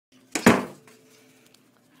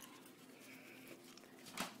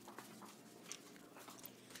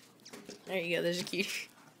There you go, there's a cutie.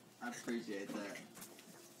 I appreciate that.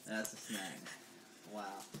 That's a snack. Wow.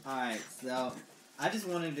 Alright, so I just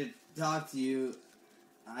wanted to talk to you.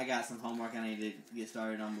 I got some homework I need to get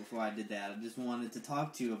started on before I did that. I just wanted to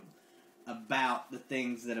talk to you about the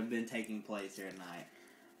things that have been taking place here tonight.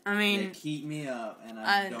 I mean, they keep me up, and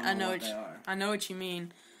I don't know what they are. I know what you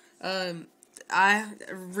mean. I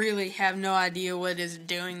really have no idea what is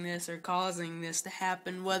doing this or causing this to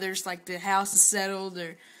happen. Whether it's like the house is settled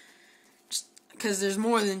or just because there's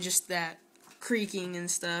more than just that creaking and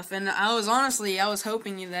stuff. And I was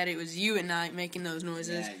hoping that it was you at night making those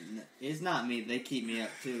noises. Yeah, it's not me. They keep me up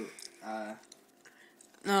too.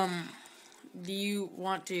 Do you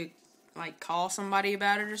want to like call somebody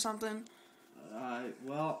about it or something?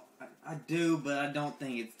 Well, I do, but I don't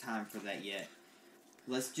think it's time for that yet.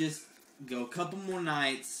 Let's just go a couple more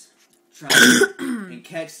nights, try and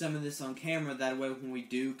catch some of this on camera. That way, when we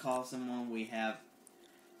do call someone, we have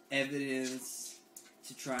evidence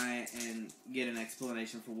to try and get an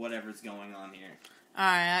explanation for whatever's going on here.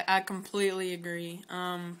 Alright, I completely agree.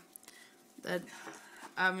 I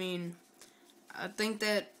think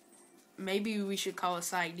that maybe we should call a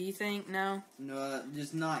psych. Do you think? No? No,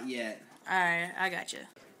 just not yet. Alright, I gotcha.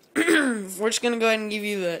 We're just gonna go ahead and give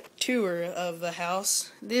you a tour of the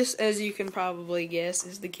house. This, as you can probably guess,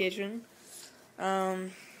 is the kitchen.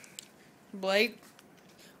 Blake,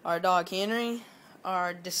 our dog Henry,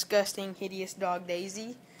 our disgusting, hideous dog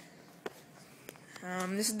Daisy.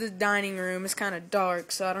 This is the dining room. It's kind of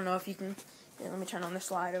dark, so I don't know if you can... Yeah, let me turn on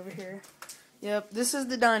this light over here. Yep, this is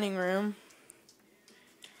the dining room.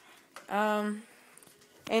 And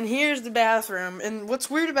here's the bathroom. And what's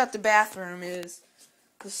weird about the bathroom is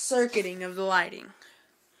the circuiting of the lighting.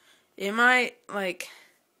 It might, like,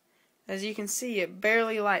 as you can see, it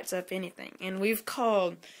barely lights up anything. And we've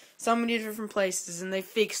called so many different places, and they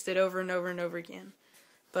fixed it over and over and over again.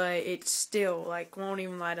 But it still, like, won't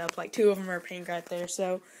even light up. Like, 2 of them are pink right there.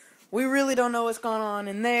 So, we really don't know what's going on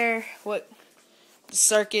in there. What the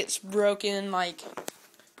circuit's broken, like,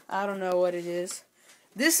 I don't know what it is.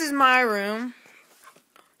 This is my room.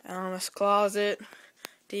 This closet,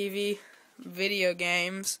 TV, video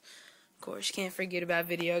games. Of course, you can't forget about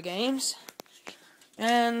video games.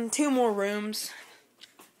 And 2 more rooms.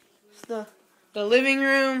 The living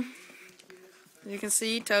room. You can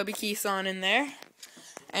see Toby Keith's on in there.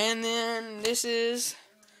 And then this is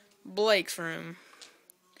Blake's room.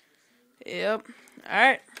 Yep.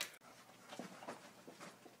 Alright.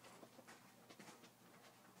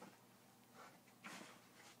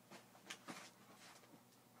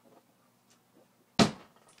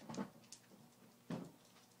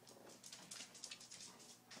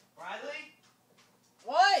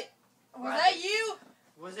 What? Was that you?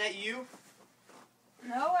 Was that you?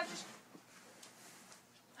 No, I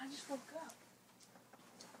just woke up.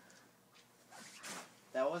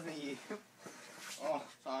 That wasn't you. Oh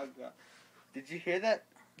my god! Did you hear that?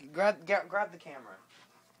 Grab the camera.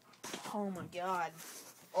 Oh my god.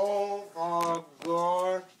 Oh my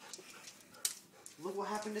god! Look what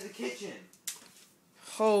happened to the kitchen.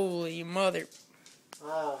 Holy mother.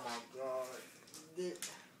 Oh my god!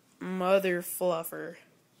 Mother fluffer.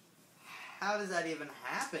 How does that even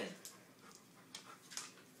happen?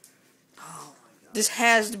 Oh my god. This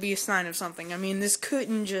has to be a sign of something. I mean, this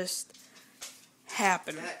couldn't just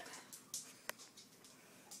happen.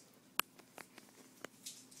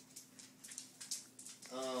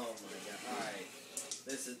 Oh my god. Alright.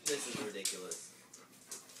 This is ridiculous.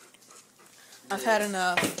 I've had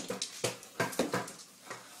enough.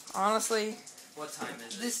 Honestly. What time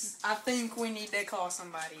is it? I think we need to call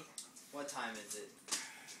somebody. What time is it?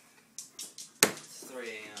 It's 3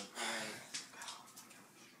 a.m. Alright.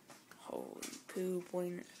 Holy poop.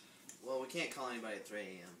 Well, we can't call anybody at 3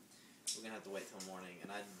 a.m. We're gonna have to wait till morning,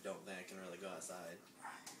 and I don't think I can really go outside.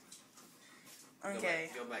 Okay.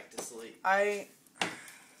 Go back to sleep. I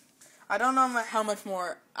don't know how much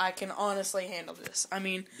more I can honestly handle this. I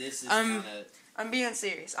mean, this is I'm being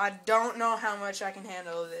serious. I don't know how much I can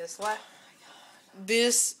handle this.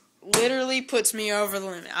 This literally puts me over the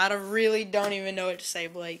limit. I really don't even know what to say,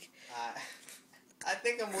 Blake. I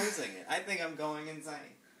think I'm losing it. I think I'm going insane.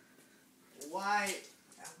 Why?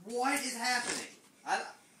 What is happening? I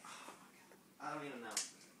don't even know.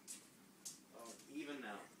 I don't even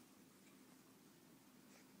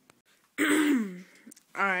know.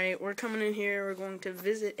 Alright, we're coming in here. We're going to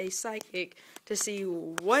visit a psychic to see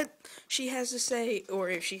what she has to say, or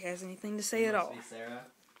if she has anything to say at all. Sarah?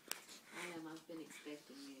 I've been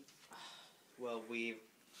expecting you. Well,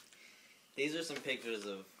 these are some pictures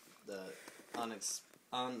of the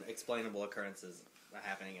unexplainable occurrences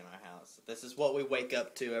happening in our house. This is what we wake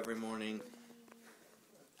up to every morning.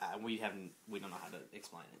 We don't know how to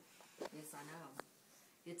explain it. Yes, I know.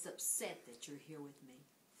 It's upset that you're here with me.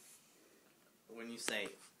 When you say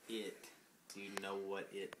it, do you know what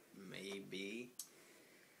it may be?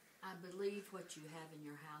 I believe what you have in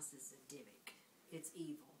your house is a Dybbuk. It's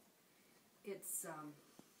evil.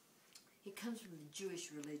 It comes from the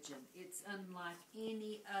Jewish religion. It's unlike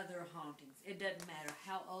any other hauntings. It doesn't matter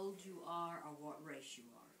how old you are or what race you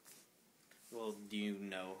are. Well, do you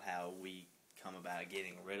know how we come about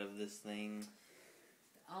getting rid of this thing?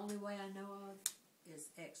 The only way I know of is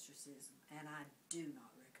exorcism, and I do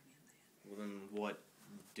not recommend that. Well, then what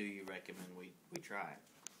do you recommend we try?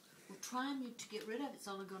 Well, trying to get rid of it's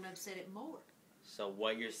only going to upset it more. So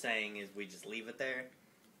what you're saying is we just leave it there?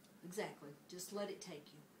 Exactly. Just let it take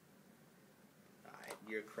you. Alright,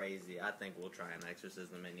 you're crazy. I think we'll try an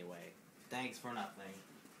exorcism anyway. Thanks for nothing.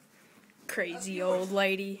 Crazy old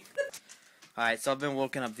lady. Alright, so I've been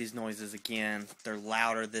woken up these noises again. They're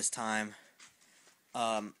louder this time.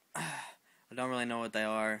 I don't really know what they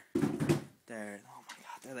are. Oh my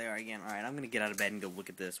god, there they are again. Alright, I'm gonna get out of bed and go look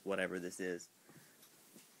at this, whatever this is.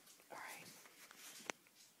 Alright.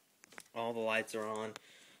 All the lights are on.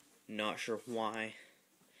 Not sure why.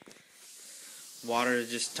 Water is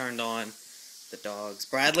just turned on. The dogs.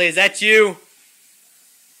 Bradley, is that you?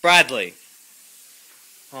 Bradley.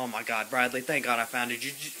 Oh my god, Bradley, thank god I found you.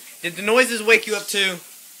 Did the noises wake you up too?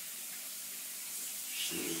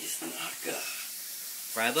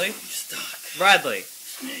 Bradley? Bradley.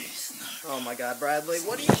 Oh my god, Bradley,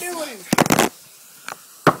 what are you doing?